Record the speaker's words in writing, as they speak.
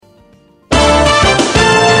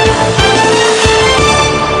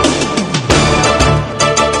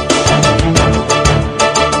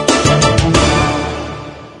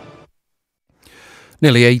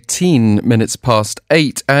Nearly 18 minutes past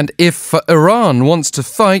 8, and if Iran wants to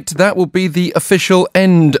fight, that will be the official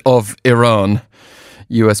end of Iran.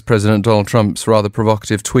 US President Donald Trump's rather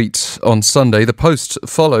provocative tweet on Sunday. The Post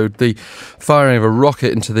followed the firing of a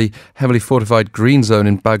rocket into the heavily fortified green zone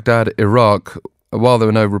in Baghdad, Iraq. While there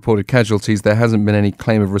were no reported casualties, there hasn't been any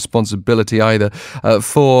claim of responsibility either.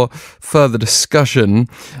 For further discussion,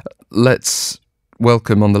 let's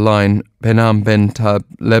welcome on the line Behnam Ben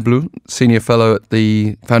Taleblu, Senior Fellow at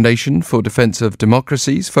the Foundation for Defense of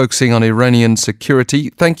Democracies, focusing on Iranian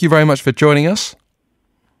security. Thank you very much for joining us.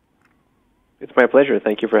 It's my pleasure.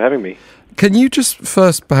 Thank you for having me. Can you just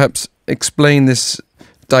first perhaps explain this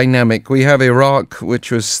dynamic? We have Iraq,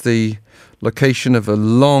 which was the location of a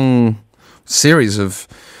long series of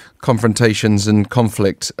confrontations and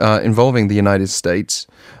conflict involving the United States.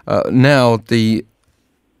 Now the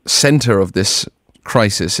center of this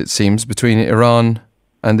crisis, it seems, between Iran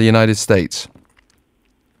and the United States.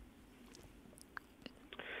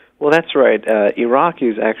 Well, that's right. Iraq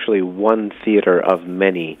is actually one theater of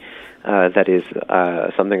many that is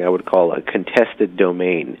something I would call a contested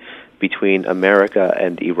domain between America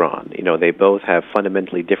and Iran. You know, they both have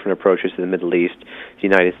fundamentally different approaches to the Middle East. The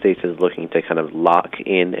United States is looking to kind of lock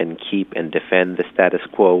in and keep and defend the status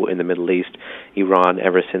quo in the Middle East. Iran,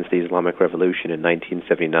 ever since the Islamic Revolution in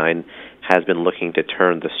 1979, has been looking to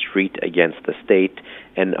turn the street against the state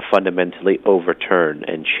and fundamentally overturn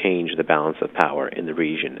and change the balance of power in the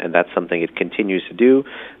region. And that's something it continues to do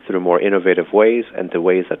through more innovative ways and to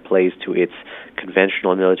ways that plays to its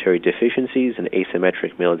conventional military deficiencies and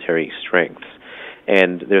asymmetric military strengths.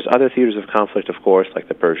 And there's other theaters of conflict, of course, like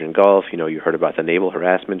the Persian Gulf. You know, you heard about the naval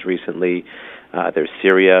harassment recently. There's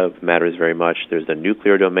Syria, matters very much. There's the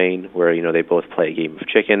nuclear domain, where, you know, they both play a game of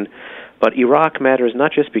chicken. But Iraq matters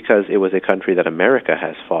not just because it was a country that America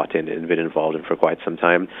has fought in and been involved in for quite some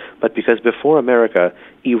time, but because before America,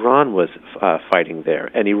 Iran was fighting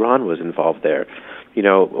there, and Iran was involved there. You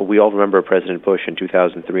know, we all remember President Bush in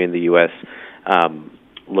 2003 in the U.S.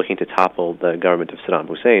 Looking to topple the government of Saddam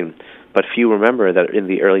Hussein. But few remember that in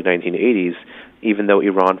the early 1980s, even though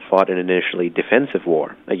Iran fought an initially defensive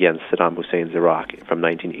war against Saddam Hussein's Iraq from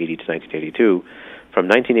 1980 to 1982, from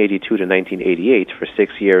 1982 to 1988, for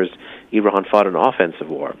 6 years, Iran fought an offensive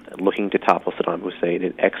war, looking to topple Saddam Hussein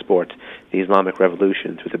and export the Islamic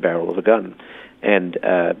Revolution through the barrel of a gun. And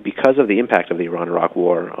because of the impact of the Iran-Iraq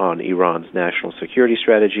war on Iran's national security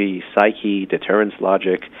strategy, psyche, deterrence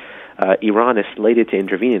logic, Iran is slated to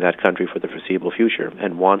intervene in that country for the foreseeable future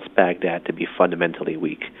and wants Baghdad to be fundamentally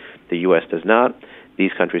weak. The U.S. does not.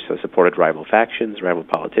 These countries have supported rival factions, rival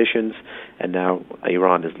politicians, and now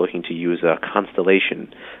Iran is looking to use a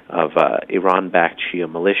constellation of Iran-backed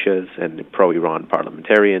Shia militias and pro-Iran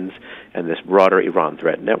parliamentarians and this broader Iran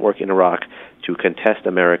threat network in Iraq to contest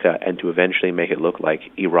America and to eventually make it look like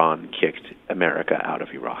Iran kicked America out of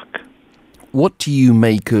Iraq. What do you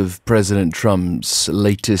make of President Trump's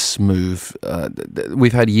latest move?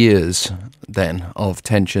 We've had years then of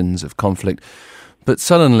tensions, of conflict, but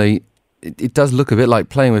suddenly it does look a bit like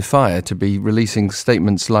playing with fire to be releasing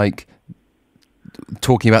statements like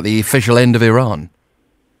talking about the official end of Iran.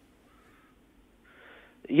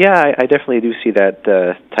 Yeah, I definitely do see that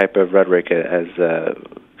type of rhetoric as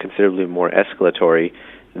considerably more escalatory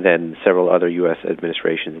than several other U.S.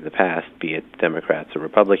 administrations in the past, be it Democrats or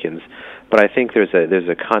Republicans. But I think there's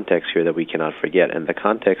a context here that we cannot forget, and the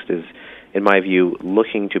context is, in my view,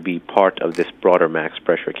 looking to be part of this broader max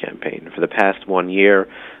pressure campaign. For the past 1 year,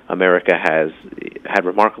 America has had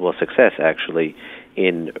remarkable success, actually,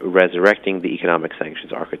 in resurrecting the economic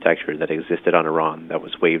sanctions architecture that existed on Iran that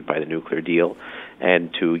was waived by the nuclear deal,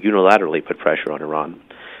 and to unilaterally put pressure on Iran.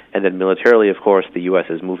 And then militarily, of course, the U.S.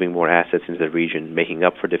 is moving more assets into the region, making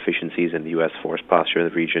up for deficiencies in the U.S. force posture in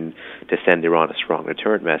the region to send Iran a strong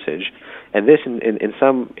deterrent message. And this, in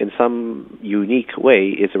some unique way,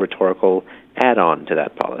 is a rhetorical add-on to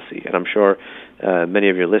that policy. And I'm sure many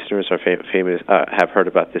of your listeners are have heard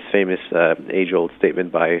about this famous age-old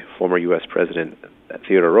statement by former U.S. President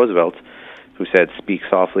Theodore Roosevelt, who said, "Speak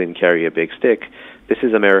softly and carry a big stick." This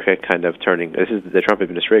is America kind of this is the Trump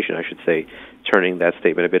administration, I should say, turning that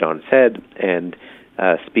statement a bit on its head and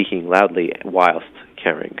speaking loudly whilst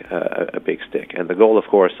carrying a big stick. And the goal, of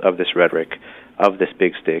course, of this rhetoric, of this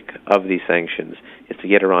big stick, of these sanctions, is to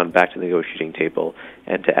get Iran back to the negotiating table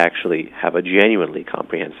and to actually have a genuinely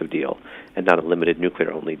comprehensive deal and not a limited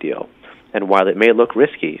nuclear-only deal. And while it may look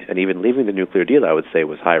risky, and even leaving the nuclear deal, I would say,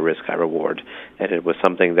 was high risk, high reward, and it was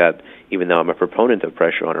something that, even though I'm a proponent of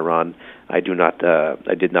pressure on Iran, I did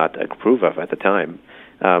not approve of at the time.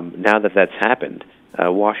 Now that that's happened,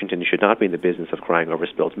 Washington should not be in the business of crying over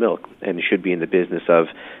spilt milk, and should be in the business of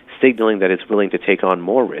signaling that it's willing to take on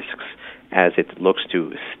more risks as it looks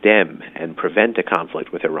to stem and prevent a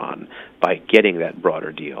conflict with Iran by getting that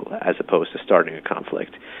broader deal, as opposed to starting a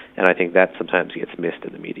conflict. And I think that sometimes gets missed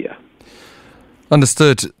in the media.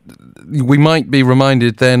 Understood. We might be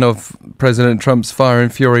reminded then of President Trump's fire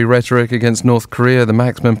and fury rhetoric against North Korea, the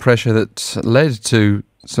maximum pressure that led to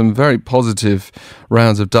some very positive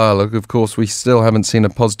rounds of dialogue. Of course, we still haven't seen a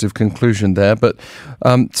positive conclusion there. But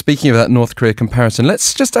speaking of that North Korea comparison,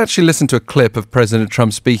 let's just actually listen to a clip of President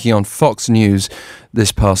Trump speaking on Fox News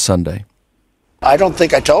this past Sunday. I don't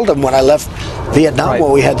think I told him when I left Vietnam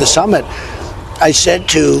when we had the summit. I said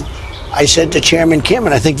to Chairman Kim,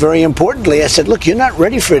 and I think very importantly, I said, look, you're not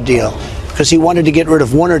ready for a deal, because he wanted to get rid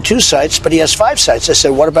of 1 or 2 sites, but he has 5 sites. I said,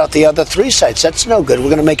 what about the other 3 sites? That's no good. We're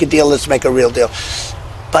going to make a deal. Let's make a real deal.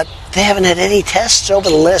 But they haven't had any tests over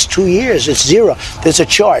the last 2 years. It's 0. There's a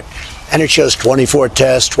chart, and it shows 24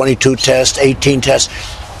 tests, 22 tests, 18 tests.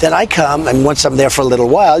 Then I come, and once I'm there for a little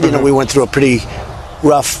while, we went through a pretty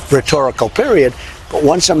rough rhetorical period. But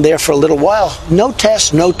once I'm there for a little while, no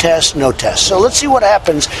tests, no tests, no tests. So let's see what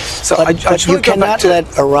happens. So but you cannot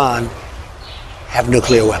let Iran have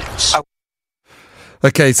nuclear weapons.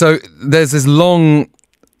 Okay, so there's this long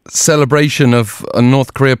celebration of a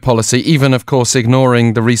North Korea policy, even, of course,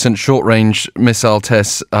 ignoring the recent short-range missile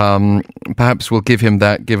tests. Perhaps we'll give him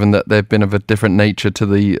that, given that they've been of a different nature to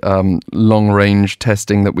the long-range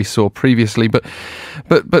testing that we saw previously. But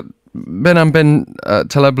Behnam Ben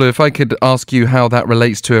Taleblu, if I could ask you how that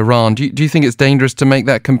relates to Iran, do you think it's dangerous to make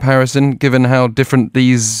that comparison, given how different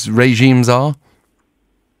these regimes are?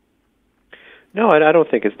 No, I don't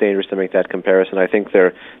think it's dangerous to make that comparison. I think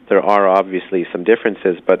there are obviously some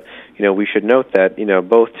differences, but we should note that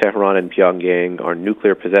both Tehran and Pyongyang are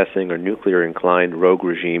nuclear-possessing or nuclear-inclined rogue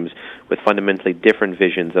regimes with fundamentally different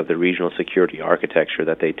visions of the regional security architecture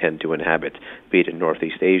that they tend to inhabit, be it in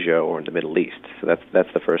Northeast Asia or in the Middle East. So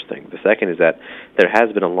that's the first thing. The second is that there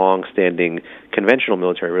has been a long-standing conventional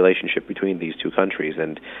military relationship between these two countries,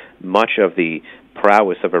 and much of the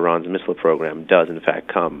prowess of Iran's missile program does in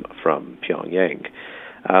fact come from Pyongyang.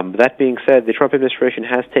 That being said, the Trump administration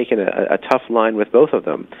has taken a tough line with both of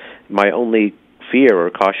them. My only fear or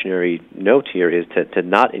cautionary note here is to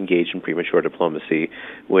not engage in premature diplomacy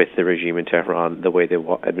with the regime in Tehran the way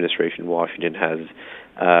the administration in Washington has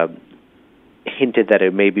hinted that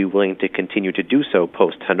it may be willing to continue to do so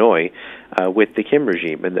post-Hanoi with the Kim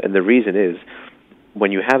regime. And the reason is,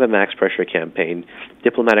 when you have a max pressure campaign,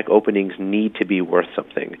 diplomatic openings need to be worth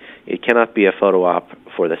something. It cannot be a photo op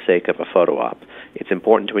for the sake of a photo op. It's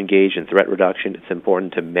important to engage in threat reduction. It's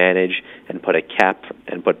important to manage and put a cap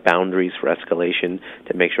and put boundaries for escalation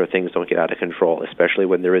to make sure things don't get out of control, especially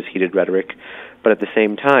when there is heated rhetoric. But at the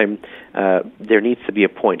same time, there needs to be a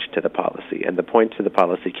point to the policy, and the point to the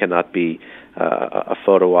policy cannot be a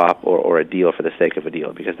photo op or a deal for the sake of a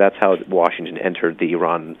deal, because that's how Washington entered the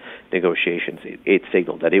Iran negotiations. It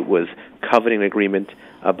signaled that it was coveting an agreement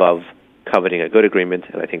above coveting a good agreement,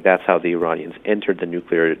 and I think that's how the Iranians entered the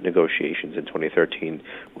nuclear negotiations in 2013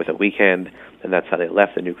 with a weak hand, and that's how they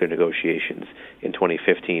left the nuclear negotiations in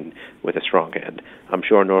 2015 with a strong hand. I'm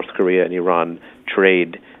sure North Korea and Iran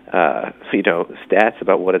trade stats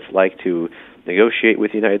about what it's like to negotiate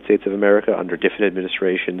with the United States of America under different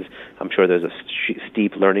administrations. I'm sure there's a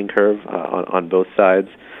steep learning curve on both sides.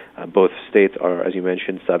 Both states are, as you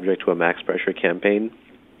mentioned, subject to a max pressure campaign.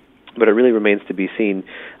 But it really remains to be seen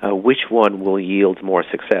which one will yield more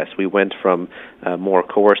success. We went from more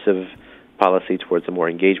coercive policy towards a more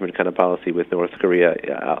engagement kind of policy with North Korea,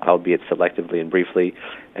 albeit selectively and briefly.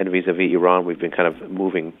 And vis-a-vis Iran, we've been kind of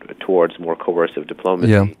moving towards more coercive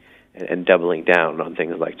diplomacy and doubling down on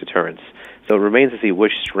things like deterrence. So it remains to see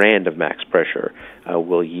which strand of max pressure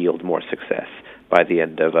will yield more success by the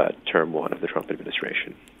end of term 1 of the Trump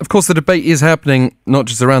administration. Of course, the debate is happening not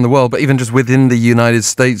just around the world, but even just within the United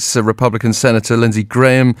States. Republican Senator Lindsey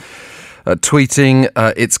Graham tweeting,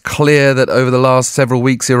 it's clear that over the last several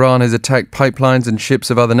weeks, Iran has attacked pipelines and ships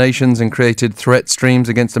of other nations and created threat streams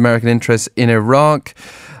against American interests in Iraq,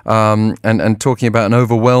 and talking about an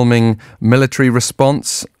overwhelming military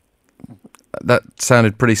response. That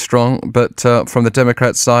sounded pretty strong, but from the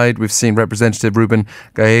Democrat side, we've seen Representative Ruben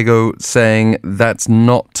Gallego saying that's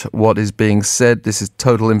not what is being said. This is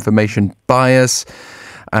total information bias.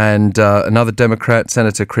 And another Democrat,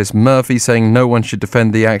 Senator Chris Murphy, saying no one should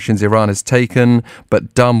defend the actions Iran has taken,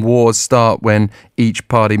 but dumb wars start when each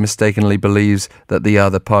party mistakenly believes that the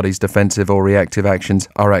other party's defensive or reactive actions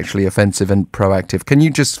are actually offensive and proactive. Can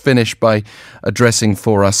you just finish by addressing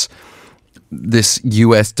for us this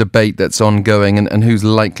US debate that's ongoing and who's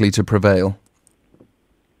likely to prevail?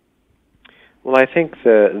 Well, I think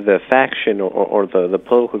the faction or the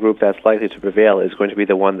political group that's likely to prevail is going to be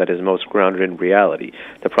the one that is most grounded in reality.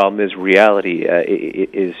 The problem is reality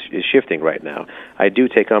is shifting right now. I do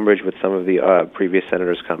take umbrage with some of the previous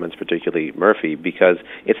senators' comments, particularly Murphy, because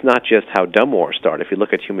it's not just how dumb wars start. If you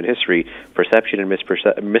look at human history, perception and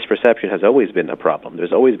misperception has always been a problem.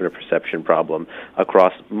 There's always been a perception problem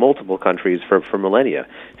across multiple countries for millennia.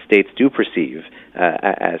 States do perceive,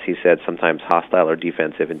 as he said, sometimes hostile or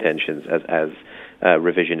defensive intentions as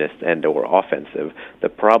revisionist and or offensive. The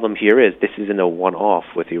problem here is this isn't a one-off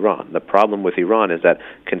with Iran. The problem with Iran is that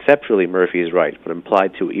conceptually Murphy is right, but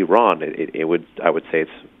applied to Iran, I would say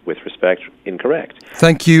it's, with respect, incorrect.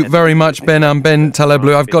 Thank you very much, Behnam Ben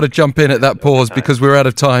Taleblu. I've got to jump in at that pause because we're out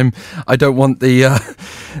of time. I don't want the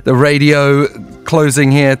radio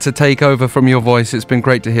closing here to take over from your voice. It's been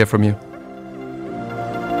great to hear from you.